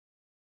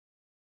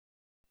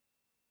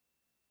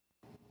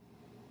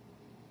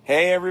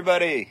Hey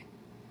everybody!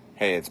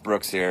 Hey, it's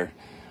Brooks here.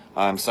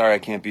 I'm sorry I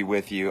can't be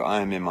with you.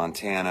 I'm in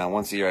Montana.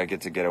 Once a year I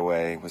get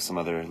away with some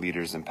other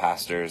leaders and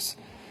pastors,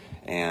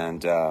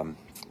 and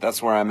that's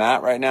where I'm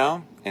at right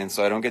now, and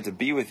so I don't get to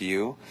be with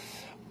you.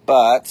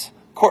 But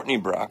Courtney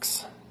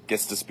Brooks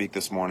gets to speak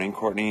this morning.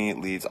 Courtney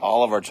leads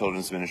all of our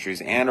children's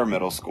ministries and our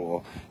middle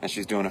school, and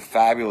she's doing a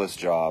fabulous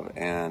job,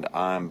 and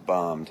I'm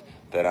bummed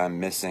that I'm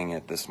missing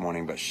it this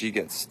morning, but she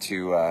gets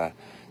to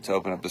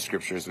open up the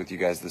scriptures with you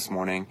guys this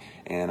morning,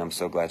 and I'm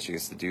so glad she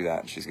gets to do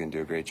that. She's going to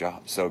do a great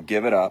job. So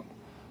give it up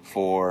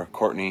for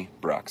Courtney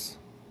Brooks.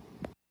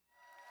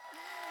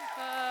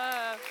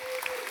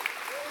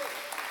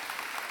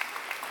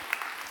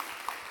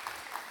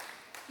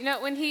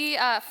 When he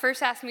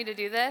first asked me to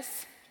do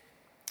this,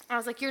 I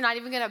was like, you're not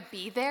even going to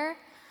be there,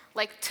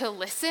 to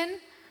listen?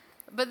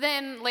 But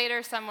then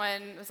later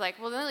someone was like,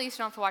 well, then at least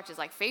you don't have to watch his,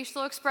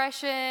 facial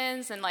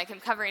expressions and, him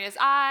covering his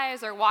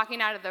eyes or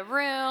walking out of the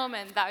room,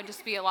 and that would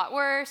just be a lot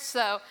worse.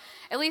 So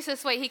at least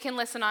this way he can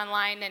listen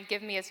online and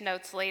give me his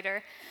notes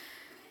later.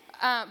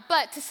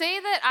 But to say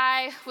that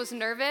I was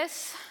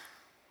nervous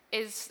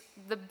is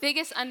the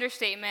biggest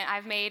understatement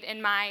I've made in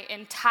my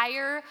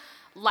entire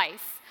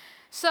life.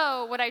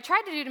 So what I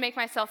tried to do to make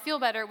myself feel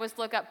better was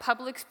look up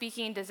public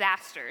speaking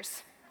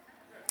disasters.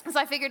 So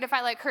I figured if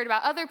I heard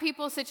about other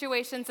people's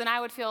situations, then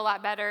I would feel a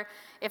lot better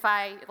if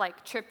I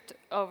tripped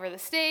over the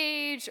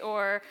stage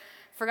or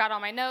forgot all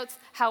my notes.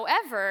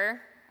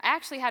 However, I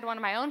actually had one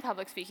of my own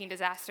public speaking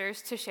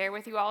disasters to share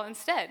with you all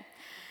instead.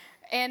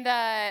 And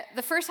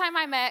the first time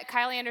I met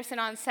Kyle Anderson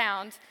on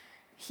sound,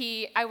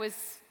 I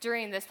was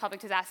during this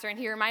public disaster, and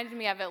he reminded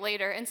me of it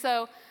later. And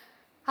so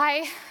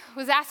I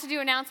was asked to do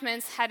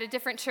announcements at a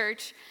different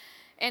church,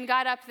 and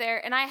got up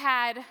there, and I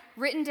had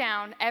written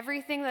down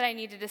everything that I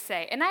needed to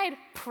say. And I had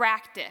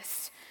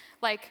practiced.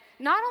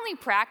 Not only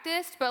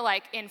practiced,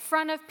 but in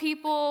front of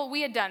people.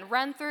 We had done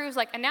run-throughs.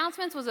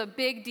 Announcements was a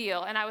big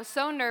deal. And I was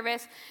so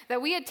nervous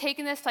that we had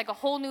taken this to a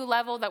whole new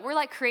level, that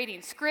we're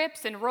creating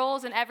scripts and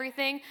roles and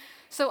everything.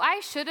 So I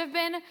should have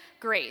been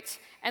great.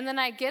 And then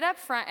I get up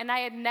front, and I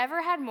had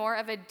never had more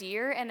of a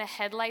deer in the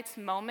headlights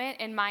moment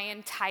in my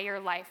entire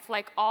life.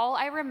 All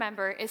I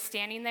remember is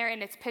standing there,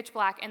 and it's pitch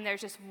black, and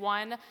there's just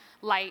one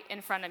light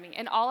in front of me.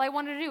 And all I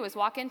wanted to do was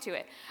walk into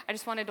it. I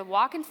just wanted to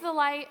walk into the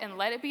light and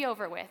let it be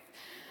over with.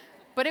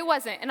 But it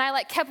wasn't. And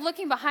I kept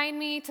looking behind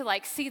me to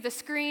see the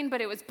screen, but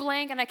it was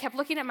blank. And I kept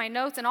looking at my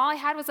notes, and all I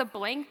had was a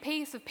blank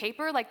piece of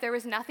paper. There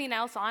was nothing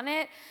else on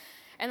it.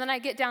 And then I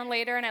get down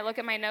later, and I look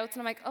at my notes,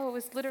 and I'm like, oh, it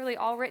was literally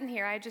all written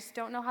here. I just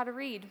don't know how to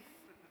read.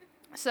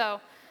 So,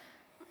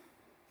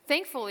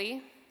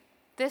 thankfully,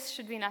 this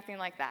should be nothing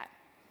like that.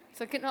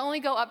 So it can only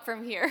go up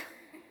from here.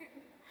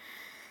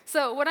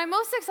 So what I'm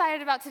most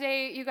excited about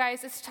today, you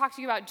guys, is to talk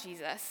to you about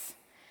Jesus.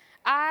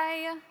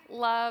 I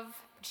love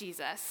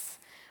Jesus.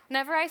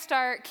 Whenever I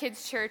start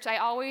kids' church, I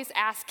always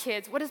ask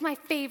kids, what is my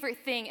favorite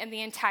thing in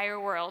the entire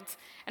world?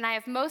 And I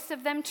have most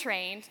of them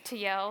trained to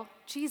yell,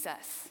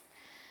 Jesus.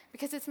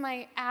 Because it's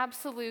my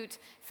absolute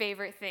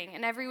favorite thing.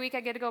 And every week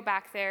I get to go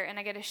back there and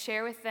I get to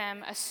share with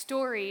them a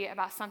story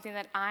about something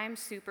that I'm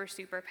super,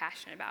 super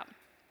passionate about.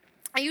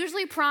 I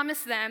usually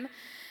promise them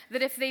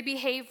that if they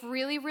behave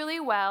really, really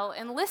well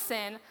and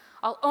listen,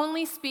 I'll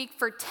only speak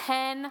for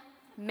 10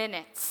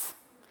 minutes.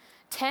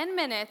 10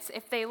 minutes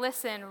if they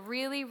listen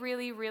really,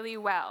 really, really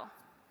well.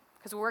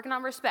 Because we're working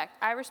on respect.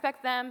 I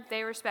respect them,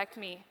 they respect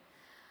me.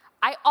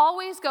 I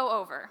always go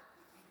over.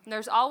 And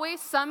there's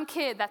always some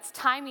kid that's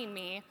timing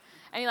me.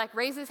 And he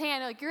raises his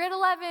hand, you're at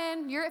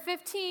 11, you're at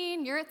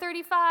 15, you're at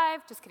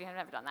 35. Just kidding, I've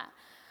never done that.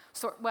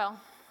 So,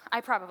 well,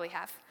 I probably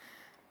have.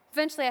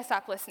 Eventually I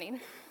stopped listening.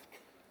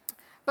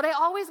 But I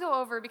always go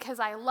over because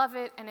I love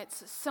it, and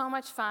it's so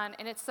much fun,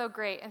 and it's so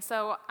great. And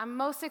so I'm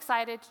most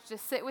excited to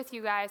just sit with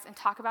you guys and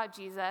talk about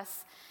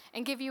Jesus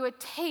and give you a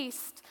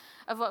taste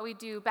of what we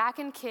do back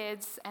in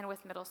kids and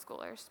with middle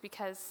schoolers,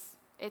 because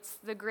it's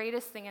the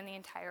greatest thing in the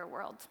entire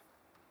world.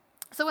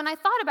 So when I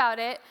thought about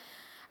it,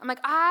 I'm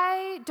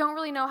I don't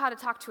really know how to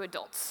talk to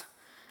adults.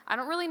 I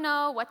don't really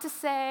know what to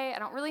say. I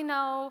don't really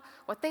know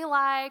what they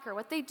like or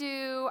what they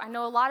do. I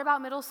know a lot about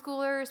middle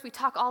schoolers. We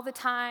talk all the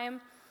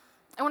time.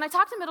 And when I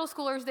talk to middle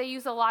schoolers, they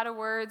use a lot of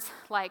words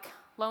like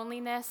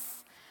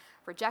loneliness,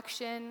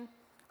 rejection,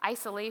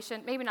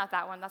 isolation. Maybe not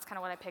that one. That's kind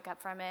of what I pick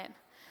up from it.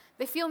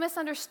 They feel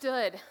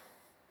misunderstood.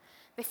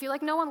 They feel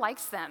like no one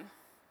likes them.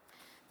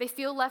 They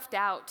feel left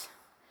out.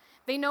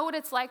 They know what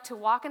it's like to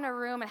walk in a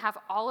room and have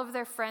all of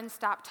their friends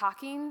stop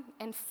talking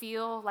and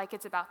feel like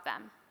it's about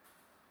them.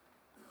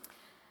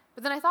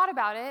 But then I thought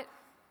about it.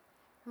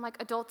 I'm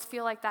adults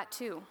feel like that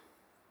too.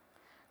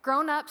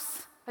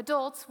 Grown-ups,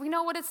 adults, we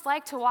know what it's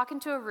like to walk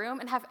into a room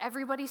and have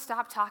everybody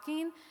stop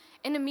talking,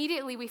 and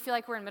immediately we feel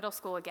like we're in middle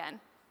school again.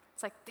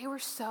 It's they were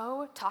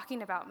so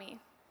talking about me.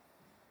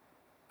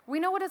 We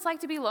know what it's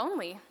like to be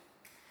lonely.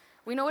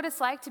 We know what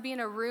it's like to be in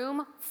a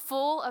room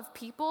full of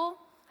people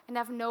and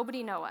have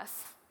nobody know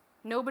us.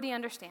 Nobody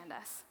understand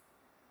us.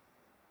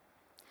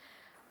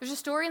 There's a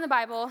story in the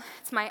Bible,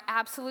 it's my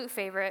absolute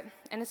favorite,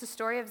 and it's the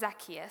story of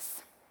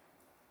Zacchaeus.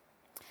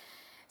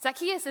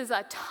 Zacchaeus is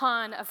a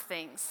ton of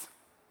things,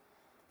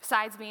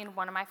 besides being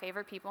one of my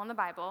favorite people in the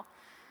Bible.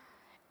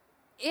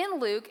 In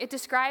Luke, it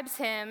describes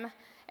him,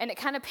 and it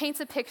kind of paints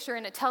a picture,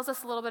 and it tells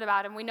us a little bit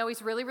about him. We know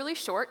he's really, really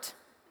short.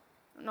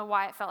 I don't know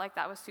why it felt like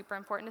that was super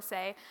important to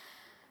say.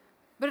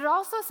 But it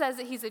also says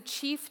that he's a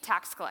chief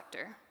tax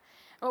collector.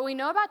 What we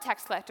know about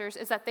tax collectors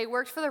is that they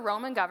worked for the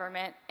Roman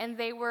government, and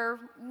they were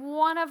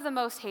one of the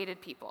most hated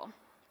people.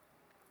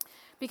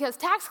 Because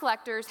tax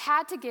collectors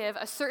had to give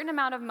a certain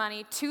amount of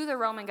money to the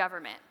Roman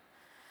government.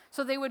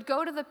 So they would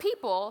go to the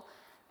people,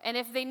 and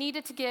if they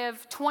needed to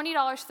give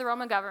 $20 to the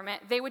Roman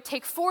government, they would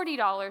take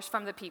 $40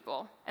 from the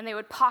people, and they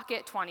would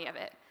pocket 20 of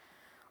it,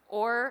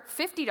 or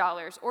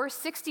 $50, or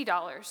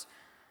 $60.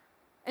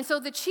 And so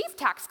the chief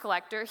tax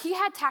collector, he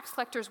had tax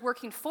collectors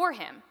working for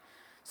him.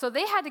 So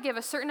they had to give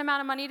a certain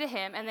amount of money to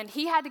him, and then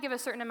he had to give a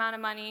certain amount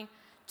of money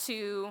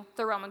to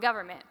the Roman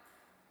government.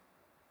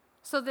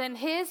 So then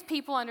his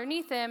people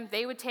underneath him,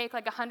 they would take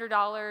like $100,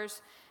 and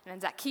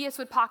then Zacchaeus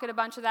would pocket a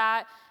bunch of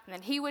that, and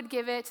then he would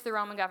give it to the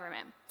Roman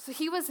government. So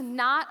he was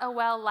not a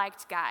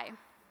well-liked guy.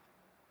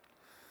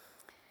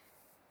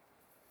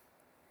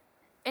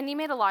 And he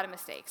made a lot of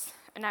mistakes.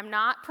 And I'm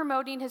not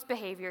promoting his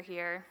behavior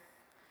here.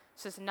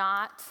 This is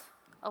not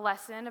a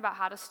lesson about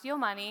how to steal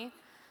money.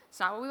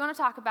 It's not what we want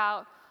to talk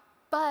about.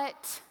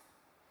 But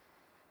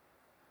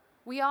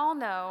we all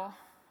know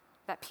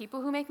that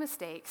people who make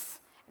mistakes,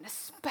 and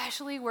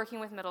especially working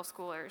with middle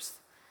schoolers,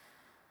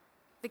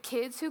 the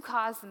kids who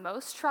cause the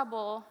most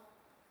trouble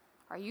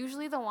are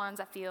usually the ones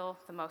that feel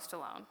the most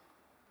alone,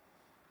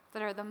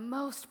 that are the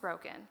most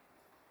broken,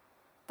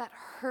 that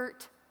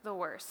hurt the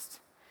worst.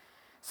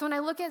 So when I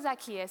look at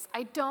Zacchaeus,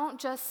 I don't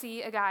just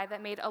see a guy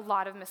that made a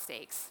lot of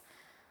mistakes,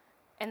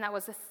 and that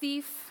was a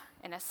thief,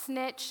 and a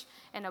snitch,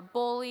 and a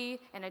bully,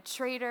 and a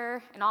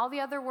traitor, and all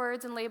the other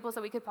words and labels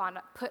that we could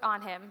put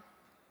on him.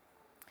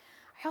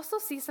 I also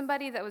see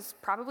somebody that was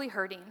probably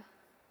hurting,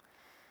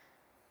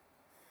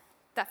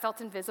 that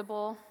felt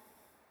invisible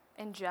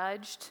and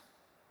judged,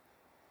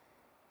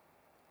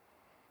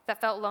 that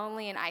felt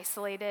lonely and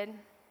isolated,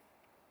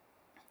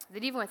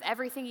 that even with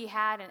everything he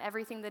had and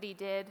everything that he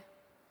did,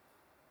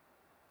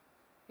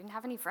 he didn't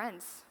have any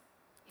friends.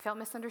 He felt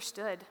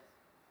misunderstood.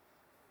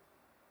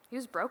 He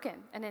was broken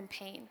and in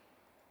pain.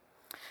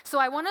 So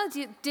I want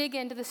to dig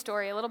into the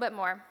story a little bit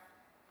more.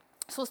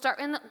 So we'll start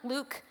in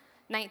Luke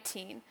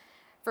 19,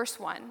 verse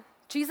 1.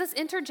 Jesus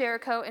entered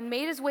Jericho and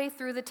made his way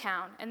through the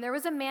town, and there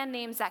was a man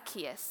named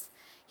Zacchaeus.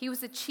 He was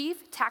the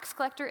chief tax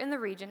collector in the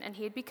region, and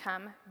he had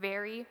become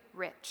very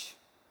rich.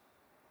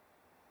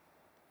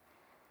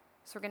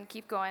 So we're going to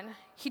keep going.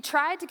 He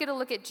tried to get a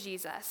look at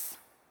Jesus.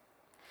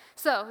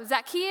 So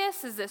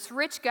Zacchaeus is this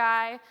rich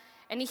guy,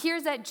 and he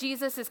hears that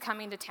Jesus is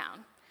coming to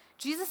town.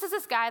 Jesus is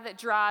this guy that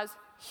draws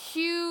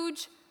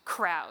huge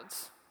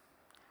crowds,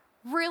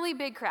 really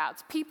big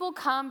crowds. People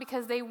come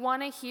because they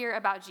want to hear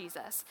about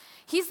Jesus.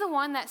 He's the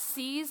one that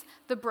sees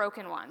the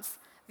broken ones,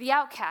 the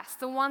outcasts,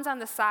 the ones on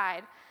the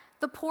side,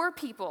 the poor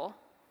people,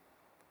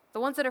 the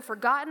ones that are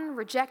forgotten,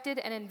 rejected,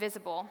 and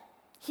invisible.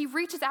 He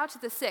reaches out to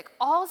the sick.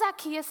 All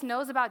Zacchaeus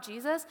knows about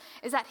Jesus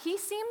is that he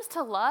seems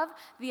to love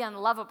the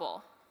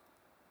unlovable.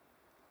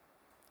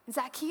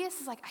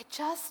 Zacchaeus is like, I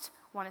just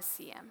want to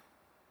see him.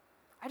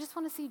 I just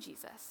want to see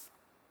Jesus.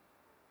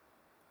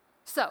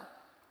 So,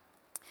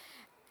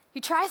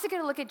 he tries to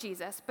get a look at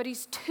Jesus, but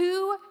he's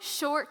too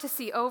short to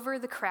see over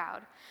the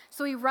crowd.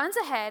 So he runs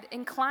ahead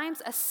and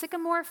climbs a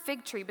sycamore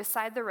fig tree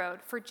beside the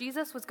road, for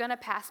Jesus was going to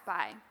pass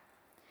by.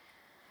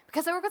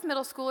 Because I work with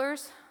middle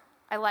schoolers,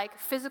 I like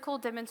physical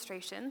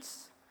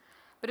demonstrations,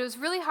 but it was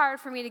really hard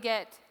for me to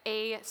get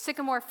a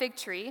sycamore fig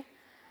tree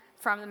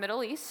from the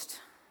Middle East.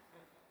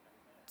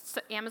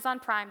 So Amazon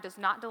Prime does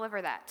not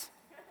deliver that.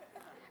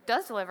 It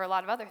does deliver a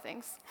lot of other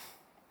things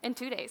in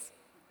 2 days.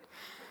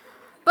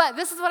 But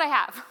this is what I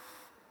have.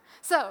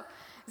 So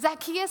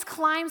Zacchaeus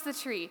climbs the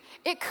tree.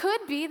 It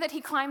could be that he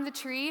climbed the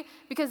tree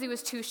because he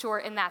was too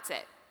short and that's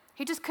it.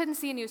 He just couldn't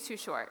see and he was too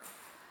short.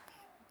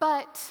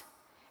 But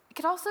it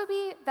could also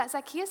be that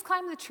Zacchaeus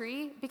climbed the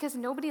tree because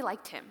nobody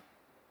liked him.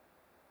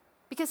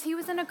 Because he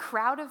was in a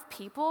crowd of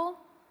people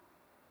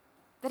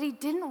that he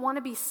didn't want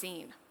to be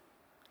seen.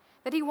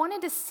 That he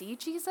wanted to see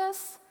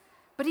Jesus,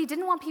 but he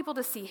didn't want people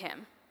to see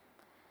him.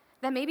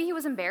 That maybe he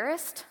was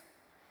embarrassed.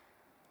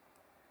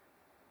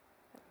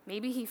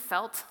 Maybe he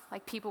felt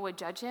like people would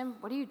judge him.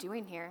 What are you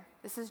doing here?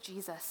 This is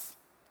Jesus.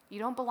 You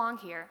don't belong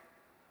here.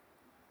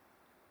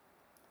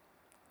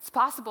 It's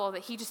possible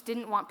that he just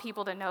didn't want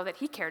people to know that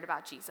he cared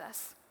about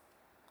Jesus.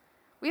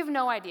 We have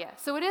no idea.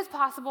 So it is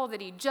possible that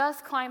he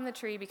just climbed the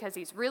tree because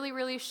he's really,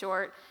 really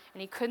short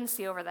and he couldn't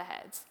see over the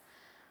heads.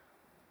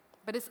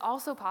 But it's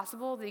also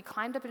possible that he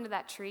climbed up into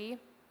that tree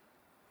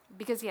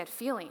because he had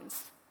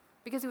feelings,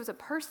 because he was a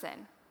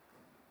person,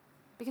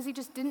 because he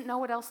just didn't know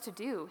what else to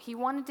do. He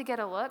wanted to get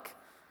a look,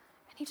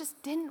 and he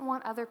just didn't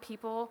want other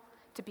people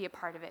to be a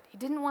part of it. He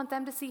didn't want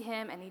them to see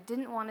him, and he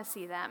didn't want to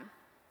see them.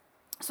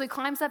 So he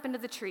climbs up into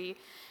the tree,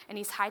 and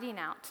he's hiding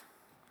out.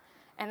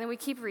 And then we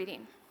keep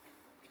reading.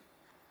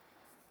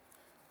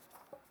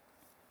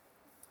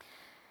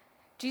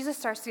 Jesus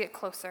starts to get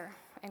closer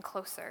and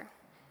closer.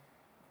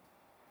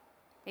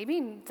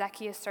 Maybe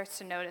Zacchaeus starts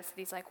to notice that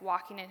he's like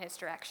walking in his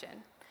direction.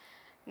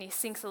 And he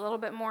sinks a little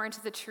bit more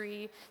into the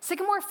tree.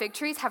 Sycamore fig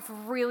trees have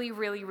really,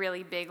 really,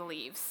 really big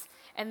leaves.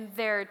 And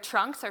their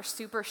trunks are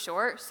super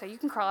short, so you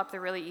can crawl up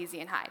there really easy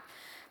and hide.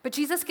 But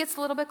Jesus gets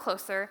a little bit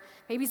closer.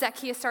 Maybe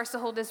Zacchaeus starts to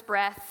hold his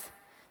breath.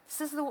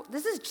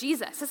 This is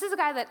Jesus. This is the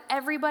guy that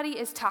everybody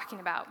is talking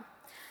about.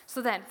 So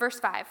then, verse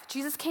 5,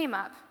 Jesus came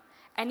up,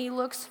 and he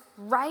looks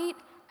right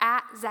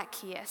at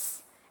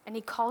Zacchaeus, and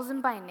he calls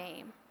him by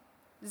name.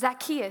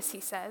 Zacchaeus, he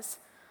says,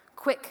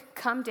 quick,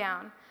 come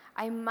down.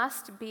 I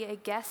must be a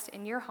guest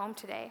in your home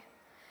today.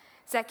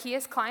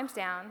 Zacchaeus climbs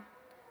down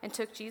and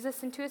took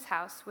Jesus into his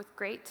house with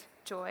great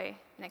joy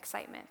and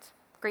excitement.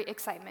 Great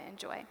excitement and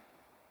joy.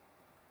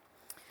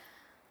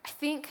 I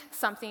think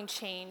something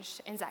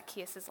changed in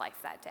Zacchaeus' life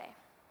that day.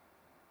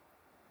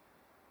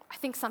 I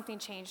think something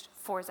changed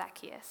for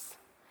Zacchaeus.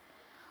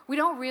 We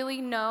don't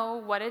really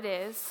know what it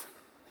is,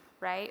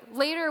 right?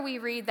 Later we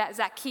read that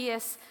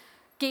Zacchaeus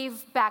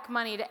gave back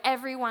money to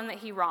everyone that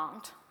he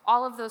wronged,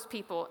 all of those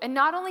people. And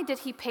not only did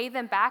he pay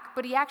them back,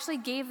 but he actually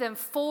gave them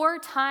 4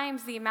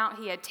 times the amount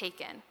he had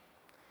taken.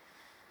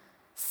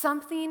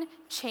 Something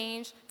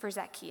changed for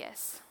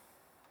Zacchaeus.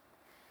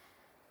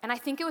 And I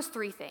think it was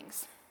 3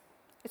 things.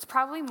 It's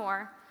probably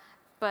more,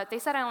 but they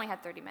said I only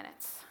had 30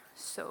 minutes,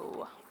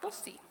 so we'll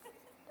see.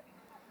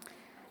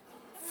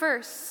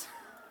 First,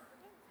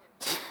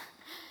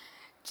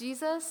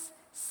 Jesus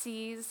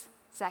sees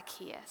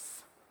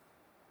Zacchaeus.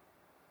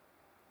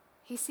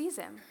 He sees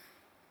him.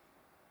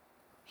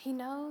 He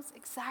knows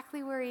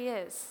exactly where he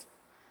is.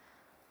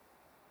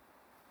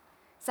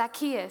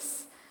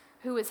 Zacchaeus,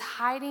 who was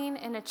hiding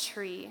in a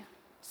tree,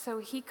 so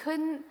he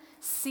couldn't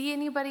see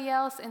anybody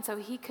else, and so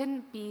he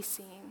couldn't be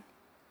seen.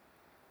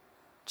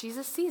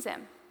 Jesus sees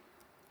him.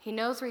 He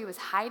knows where he was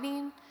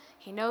hiding.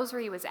 He knows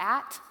where he was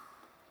at.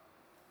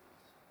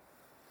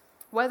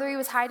 Whether he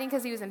was hiding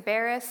because he was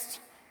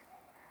embarrassed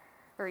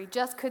or he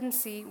just couldn't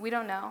see, we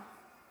don't know.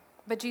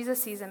 But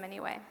Jesus sees him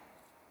anyway.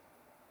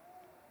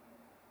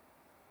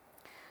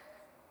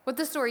 What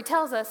this story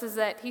tells us is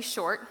that he's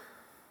short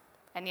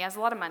and he has a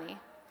lot of money.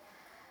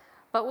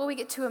 But what we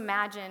get to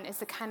imagine is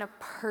the kind of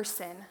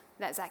person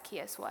that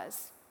Zacchaeus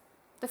was,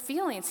 the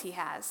feelings he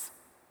has,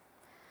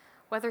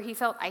 whether he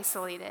felt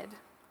isolated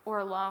or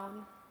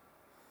alone,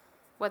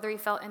 whether he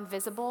felt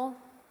invisible,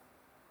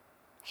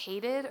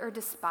 hated, or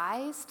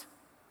despised,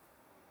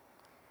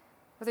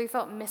 whether he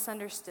felt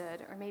misunderstood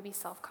or maybe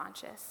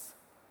self-conscious.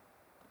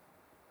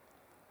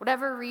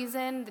 Whatever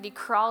reason that he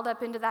crawled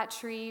up into that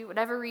tree,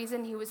 whatever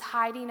reason he was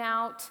hiding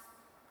out,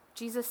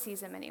 Jesus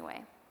sees him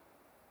anyway.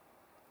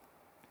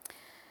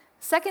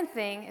 Second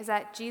thing is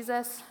that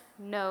Jesus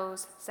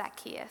knows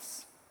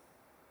Zacchaeus.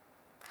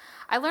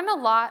 I learned a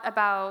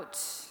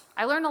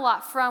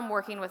lot from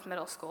working with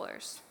middle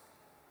schoolers.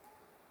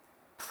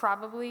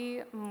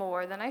 Probably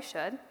more than I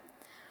should.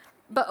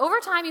 But over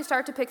time, you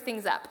start to pick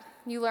things up.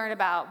 You learn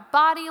about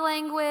body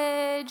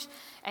language,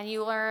 and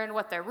you learn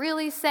what they're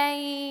really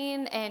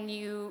saying, and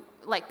you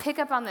pick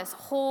up on this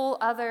whole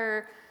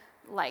other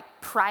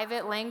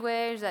private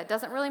language that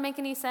doesn't really make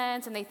any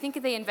sense, and they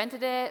think they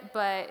invented it,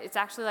 but it's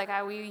actually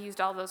we used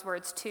all those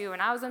words too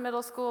when I was in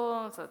middle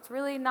school, so it's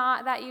really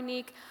not that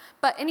unique.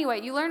 But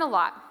anyway, you learn a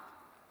lot.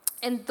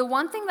 And the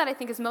one thing that I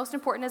think is most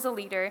important as a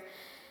leader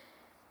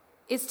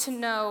is to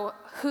know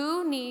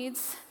who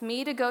needs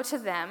me to go to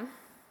them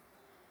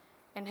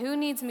and who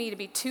needs me to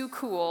be too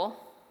cool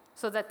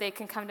so that they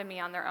can come to me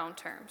on their own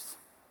terms.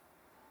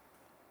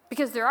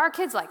 Because there are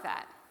kids like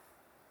that.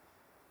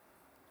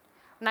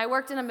 When I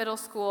worked in a middle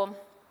school,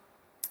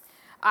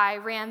 I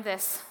ran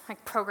this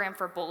program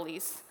for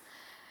bullies.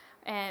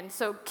 And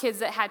so kids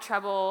that had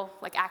trouble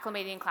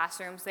acclimating in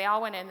classrooms, they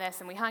all went in this,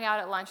 and we hung out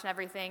at lunch and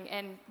everything.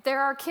 And there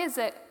are kids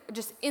that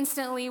just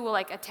instantly will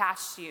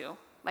attach to you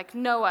like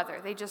no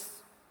other.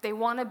 They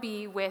want to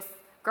be with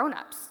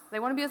grown-ups. They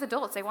want to be with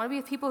adults. They want to be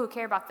with people who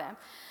care about them.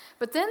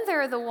 But then there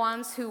are the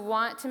ones who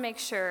want to make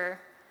sure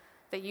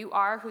that you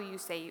are who you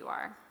say you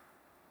are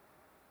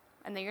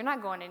and that you're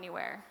not going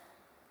anywhere.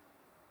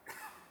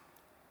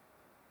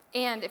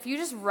 And if you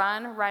just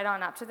run right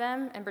on up to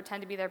them and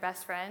pretend to be their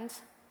best friend,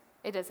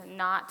 it does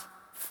not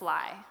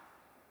fly.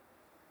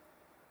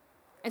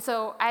 And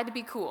so I had to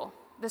be cool.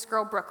 This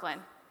girl, Brooklyn,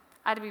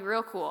 I had to be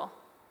real cool.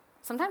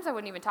 Sometimes I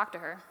wouldn't even talk to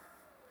her.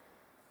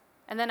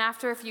 And then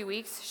after a few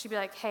weeks, she'd be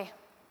like, hey,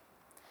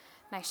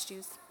 nice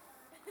shoes.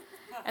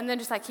 And then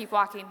just keep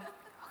walking.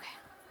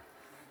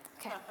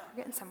 Okay, we're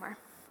getting somewhere.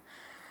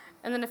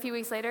 And then a few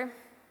weeks later,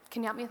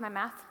 can you help me with my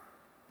math?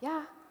 Yeah,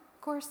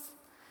 of course.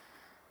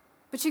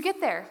 But you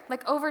get there,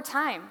 over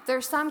time. There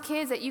are some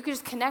kids that you can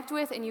just connect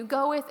with and you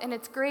go with, and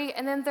it's great.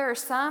 And then there are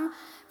some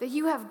that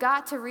you have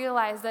got to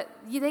realize that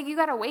you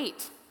got to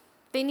wait.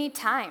 They need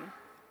time.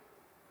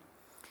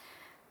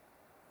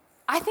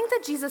 I think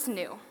that Jesus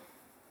knew.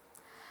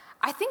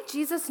 I think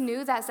Jesus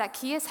knew that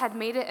Zacchaeus had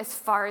made it as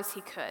far as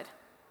he could.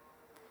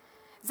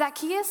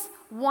 Zacchaeus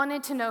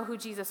wanted to know who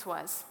Jesus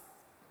was.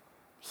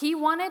 He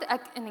wanted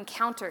an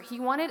encounter. He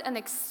wanted an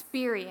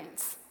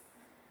experience.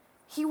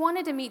 He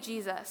wanted to meet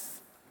Jesus,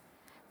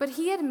 but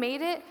he had made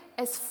it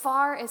as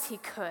far as he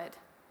could.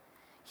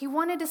 He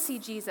wanted to see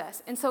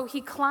Jesus, and so he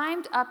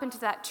climbed up into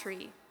that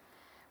tree.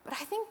 But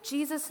I think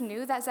Jesus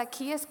knew that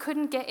Zacchaeus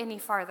couldn't get any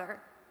farther,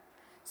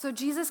 so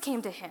Jesus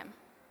came to him.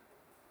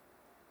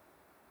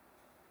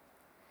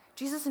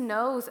 Jesus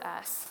knows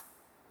us.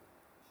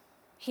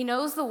 He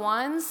knows the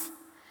ones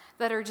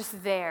that are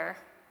just there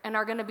and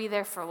are going to be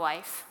there for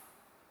life.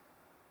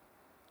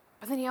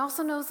 But then he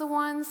also knows the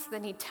ones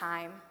that need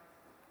time,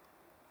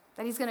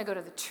 that he's going to go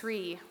to the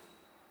tree,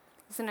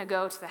 he's going to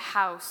go to the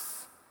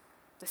house,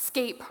 the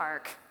skate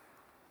park,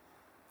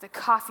 the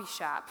coffee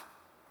shop,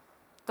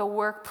 the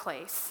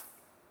workplace.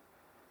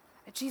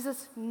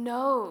 Jesus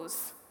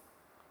knows.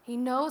 He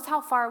knows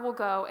how far we'll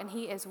go, and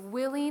he is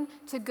willing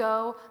to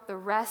go the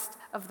rest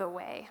of the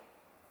way.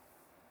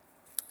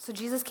 So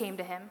Jesus came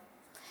to him.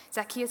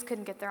 Zacchaeus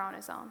couldn't get there on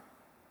his own.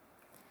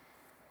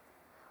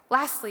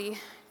 Lastly,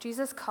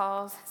 Jesus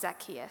calls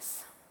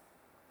Zacchaeus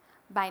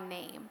by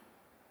name.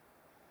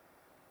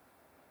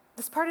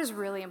 This part is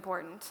really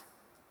important.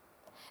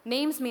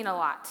 Names mean a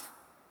lot.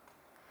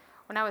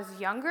 When I was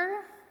younger,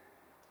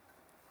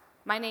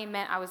 my name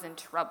meant I was in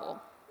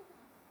trouble.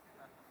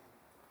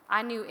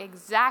 I knew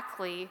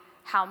exactly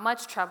how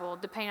much trouble,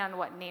 depending on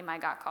what name I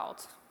got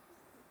called.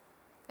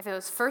 If it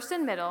was first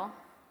and middle,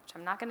 which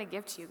I'm not going to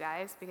give to you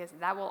guys because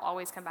that will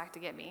always come back to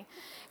get me.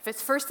 If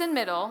it's first and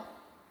middle,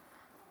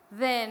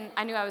 then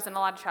I knew I was in a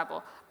lot of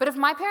trouble. But if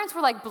my parents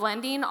were like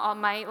blending all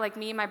me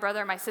and my brother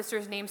and my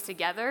sister's names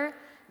together,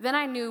 then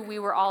I knew we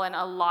were all in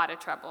a lot of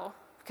trouble.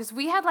 Because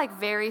we had like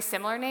very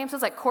similar names. It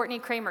was like Courtney,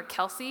 Kramer,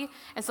 Kelsey.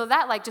 And so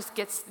that like just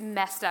gets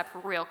messed up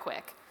real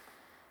quick.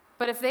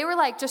 But if they were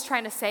like just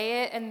trying to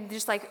say it and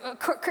just like,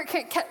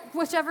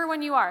 whichever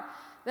one you are,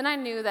 then I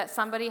knew that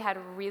somebody had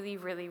really,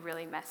 really,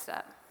 really messed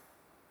up.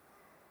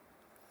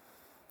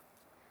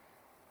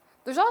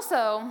 There's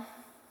also,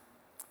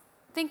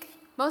 I think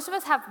most of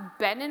us have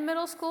been in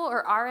middle school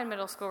or are in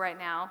middle school right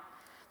now.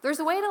 There's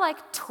a way to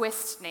like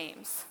twist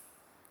names,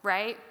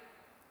 right?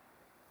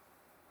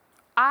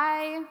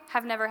 I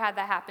have never had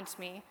that happen to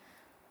me.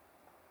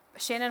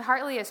 Shannon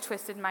Hartley has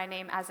twisted my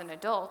name as an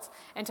adult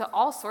into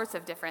all sorts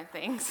of different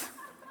things.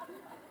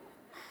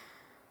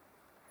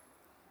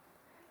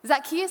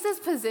 Zacchaeus'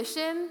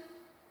 position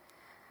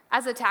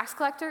as a tax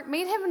collector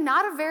made him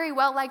not a very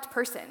well-liked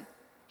person.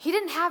 He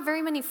didn't have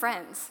very many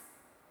friends.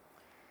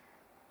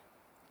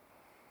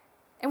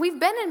 And we've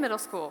been in middle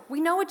school. We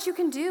know what you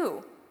can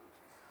do.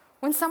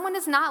 When someone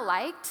is not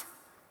liked,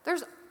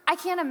 I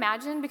can't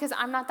imagine because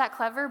I'm not that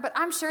clever, but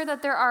I'm sure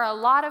that there are a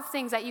lot of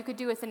things that you could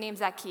do with the name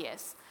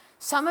Zacchaeus.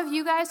 Some of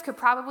you guys could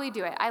probably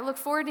do it. I look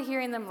forward to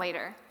hearing them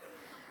later.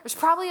 There's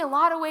probably a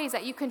lot of ways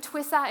that you can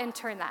twist that and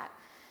turn that.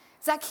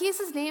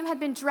 Zacchaeus' name had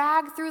been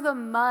dragged through the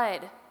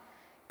mud.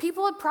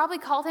 People had probably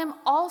called him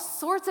all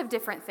sorts of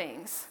different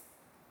things.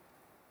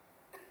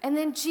 And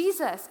then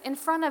Jesus, in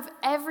front of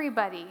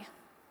everybody,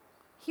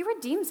 he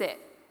redeems it.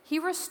 He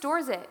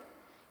restores it.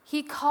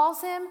 He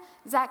calls him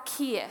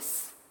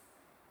Zacchaeus.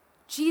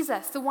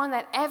 Jesus, the one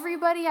that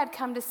everybody had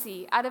come to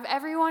see. Out of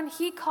everyone,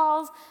 he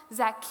calls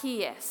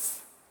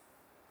Zacchaeus.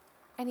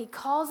 And he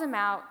calls him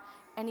out,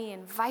 and he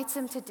invites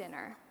him to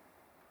dinner.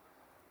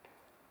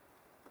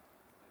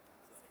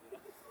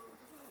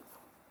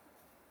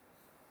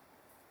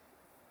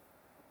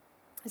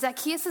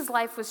 Zacchaeus'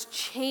 life was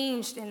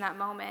changed in that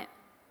moment.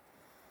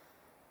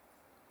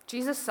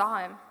 Jesus saw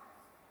him.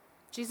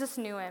 Jesus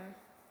knew him,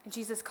 and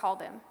Jesus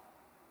called him.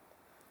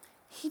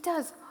 He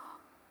does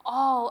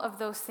all of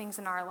those things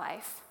in our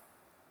life.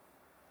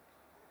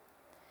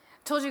 I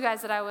told you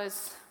guys that I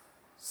was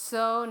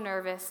so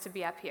nervous to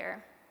be up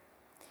here.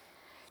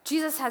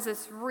 Jesus has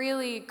this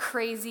really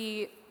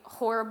crazy,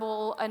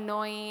 horrible,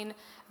 annoying,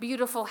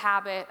 beautiful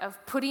habit of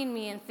putting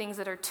me in things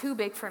that are too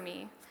big for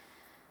me,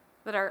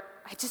 I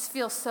just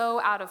feel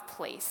so out of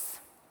place.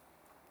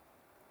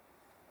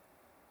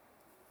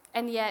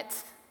 And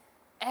yet,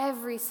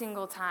 every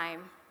single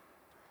time,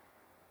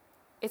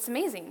 it's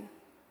amazing.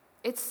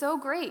 It's so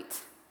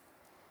great.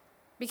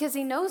 Because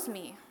he knows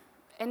me,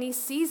 and he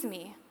sees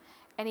me,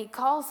 and he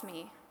calls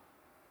me.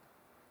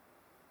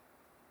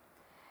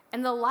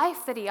 And the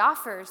life that he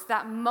offers,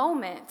 that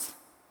moment,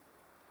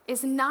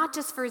 is not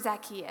just for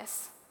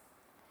Zacchaeus.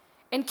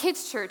 In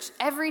kids' church,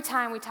 every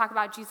time we talk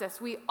about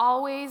Jesus, we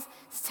always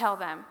tell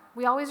them,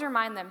 we always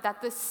remind them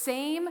that the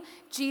same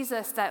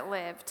Jesus that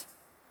lived,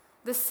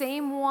 the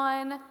same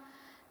one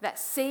that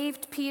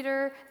saved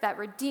Peter, that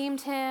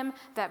redeemed him,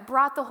 that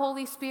brought the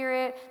Holy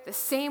Spirit, the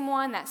same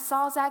one that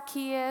saw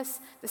Zacchaeus,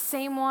 the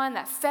same one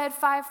that fed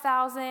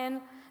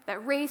 5,000,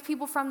 that raised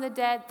people from the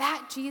dead,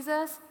 that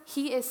Jesus,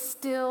 he is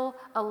still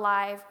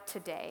alive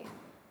today.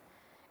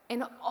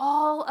 In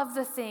all of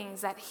the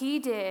things that he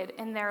did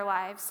in their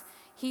lives,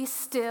 he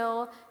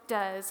still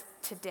does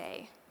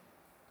today.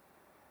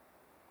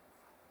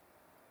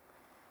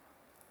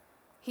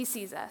 He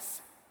sees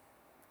us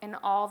in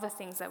all the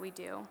things that we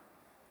do,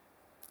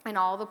 in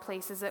all the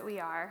places that we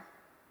are.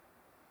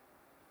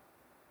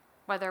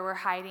 Whether we're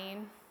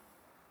hiding,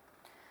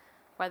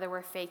 whether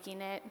we're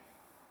faking it,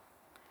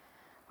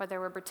 whether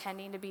we're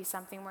pretending to be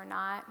something we're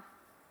not,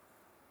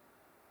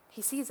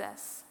 he sees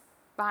us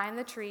behind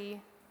the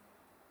tree,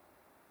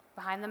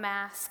 behind the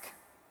mask,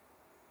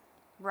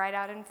 right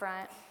out in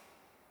front.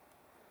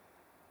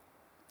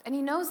 And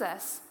he knows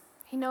us.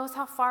 He knows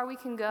how far we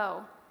can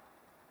go.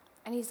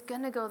 And he's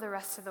going to go the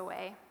rest of the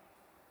way.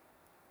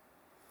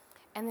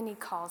 And then he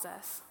calls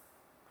us.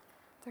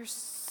 There's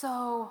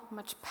so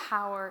much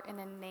power in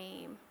a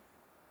name.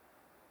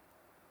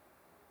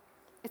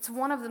 It's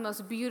one of the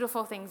most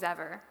beautiful things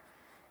ever.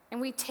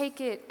 And we take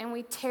it and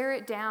we tear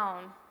it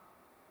down.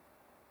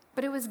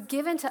 But it was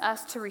given to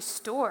us to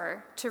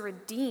restore, to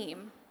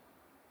redeem.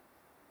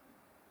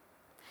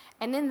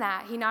 And in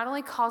that, he not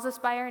only calls us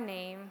by our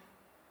name,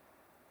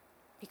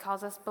 he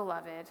calls us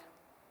beloved.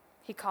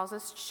 He calls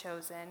us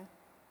chosen.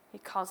 He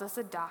calls us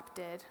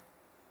adopted.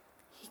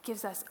 He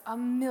gives us a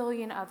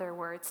million other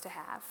words to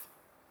have.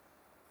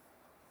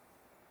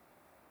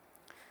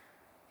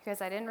 You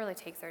guys, I didn't really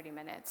take 30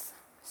 minutes.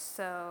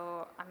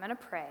 So I'm going to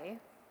pray,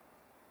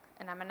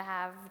 and I'm going to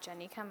have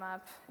Jenny come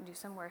up and do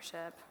some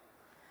worship.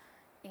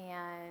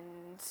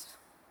 And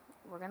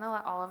we're going to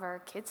let all of our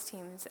kids'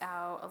 teams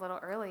out a little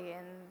early,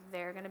 and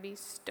they're going to be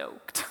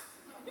stoked.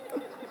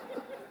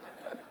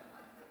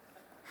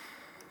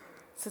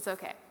 So it's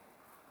okay.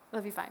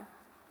 It'll be fine.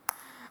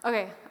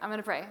 Okay, I'm going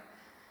to pray.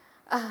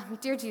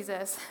 Dear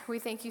Jesus, we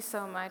thank you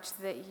so much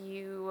that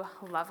you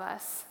love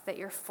us, that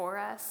you're for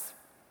us,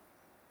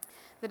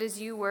 that as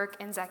you work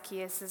in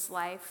Zacchaeus'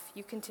 life,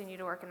 you continue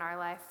to work in our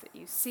life, that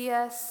you see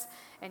us,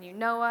 and you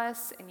know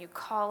us, and you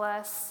call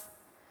us,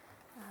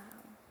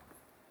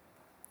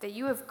 that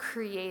you have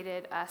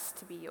created us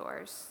to be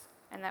yours,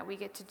 and that we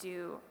get to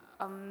do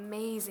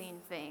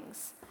amazing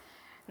things,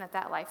 and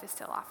that life is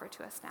still offered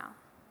to us now.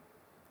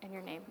 In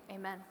your name,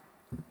 amen.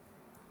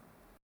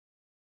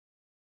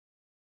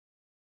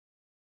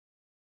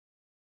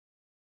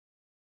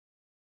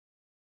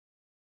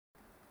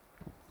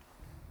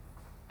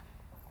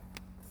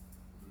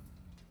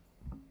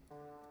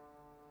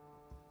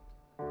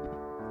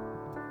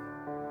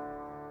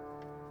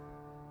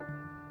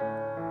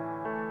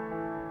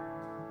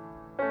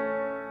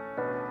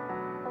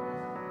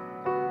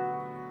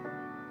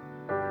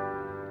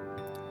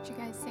 Would you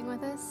guys sing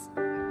with us?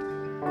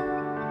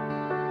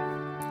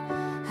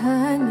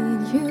 I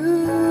need you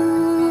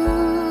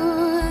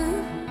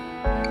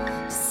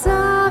to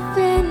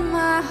soften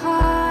my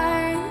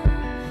heart,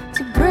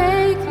 to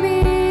break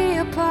me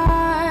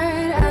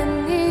apart. I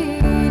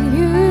need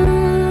you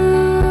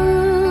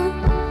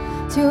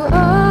to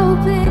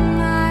open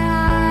my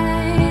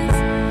eyes,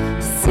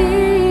 to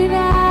see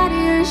that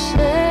you're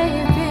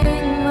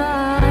shaping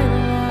my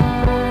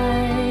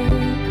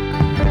life.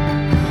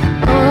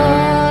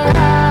 All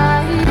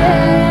I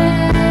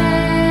am,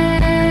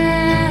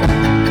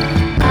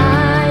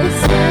 I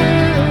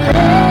surrender.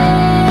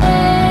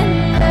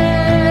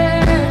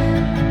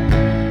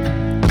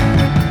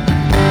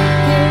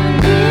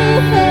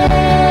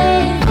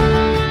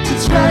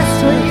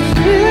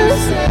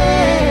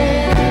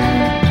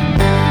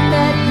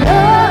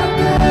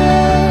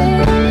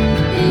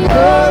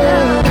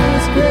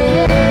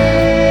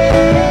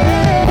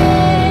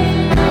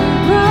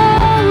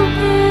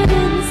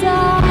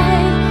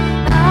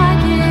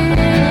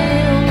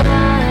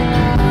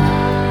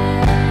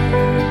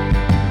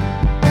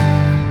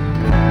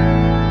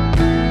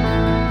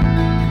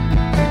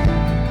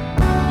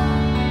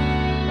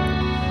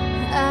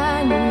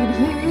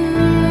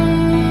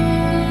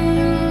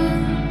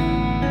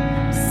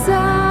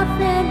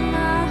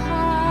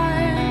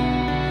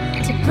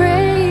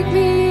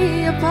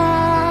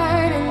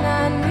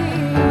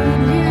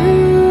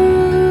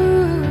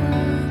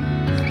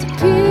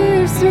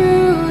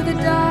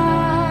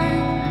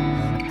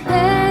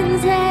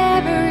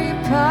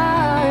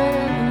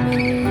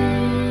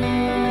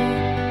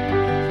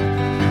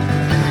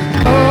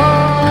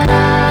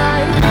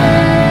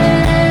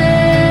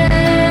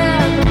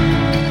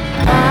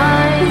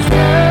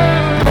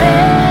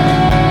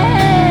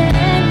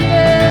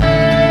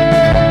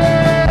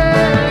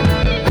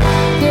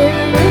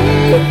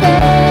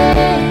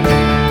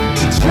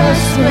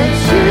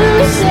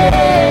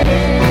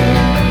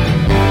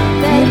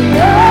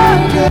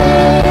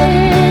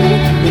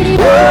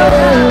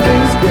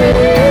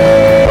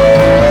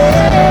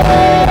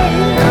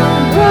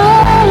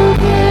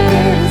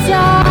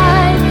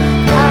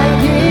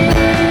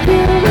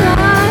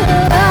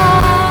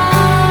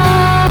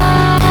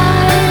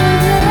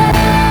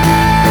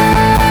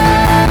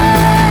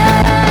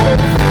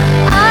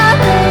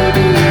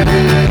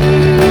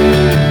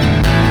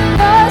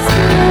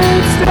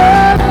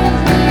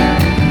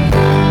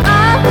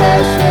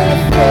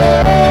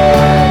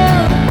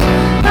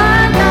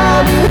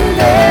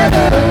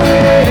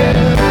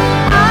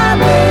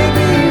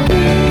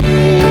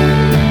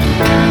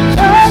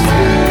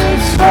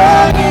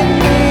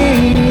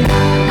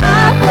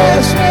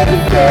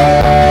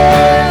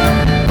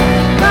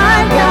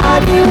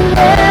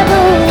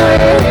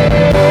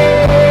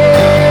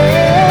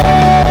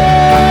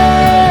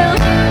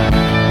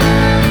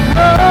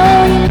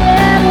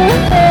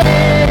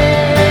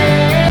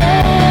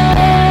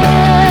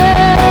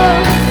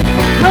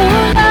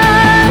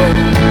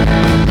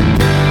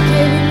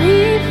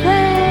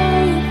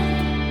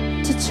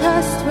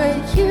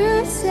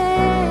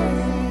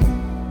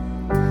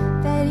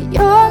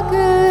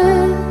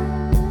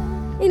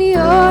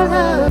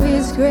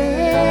 is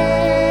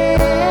great.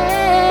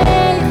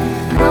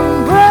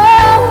 I'm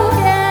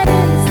broken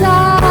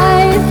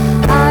inside.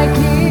 I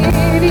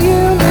give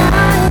you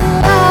my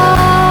life.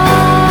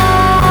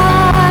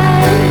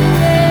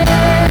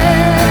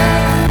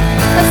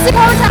 Let's sing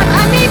one more time.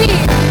 I may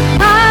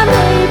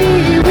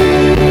be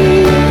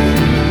weak.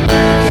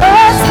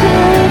 Your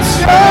spirit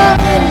strong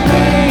in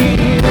me.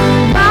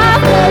 My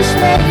flesh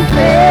may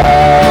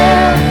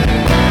fail.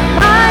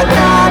 My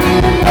God, you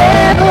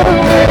never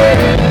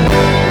will.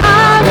 I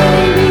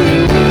may be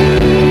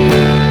weak.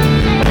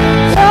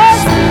 Your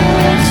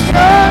spirit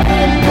strong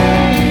in me.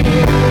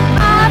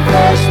 My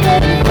flesh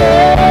may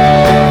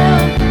fail.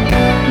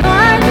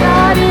 My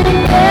God, you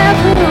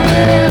never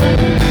will.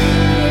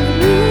 Give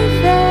me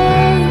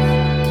faith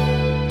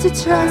to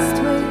trust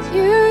what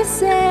you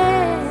say,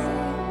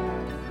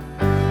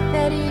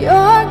 that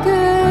you're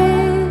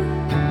good,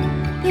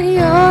 that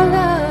your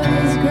love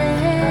is great.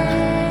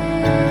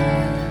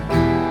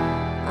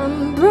 I'm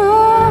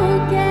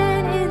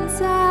broken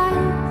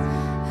inside.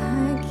 I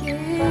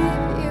give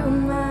you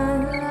my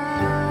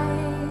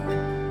life.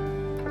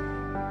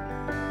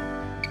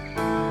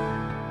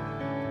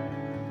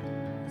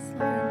 Yes,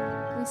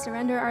 Lord, we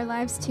surrender our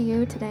lives to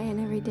you today and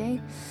every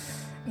day.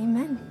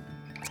 Amen.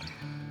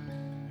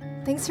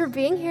 Thanks for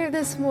being here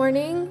this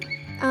morning.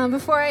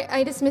 Before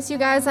I dismiss you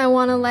guys, I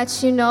want to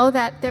let you know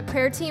that the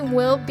prayer team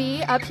will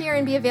be up here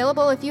and be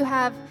available. If you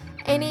have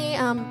any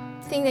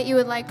thing that you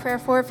would like prayer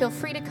for, feel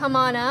free to come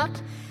on up.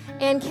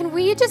 And can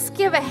we just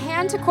give a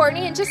hand to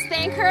Courtney and just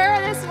thank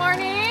her this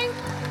morning?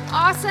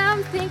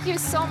 Awesome. Thank you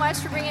so much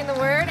for bringing the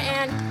word.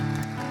 And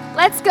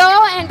let's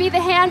go and be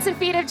the hands and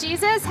feet of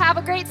Jesus. Have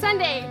a great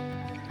Sunday.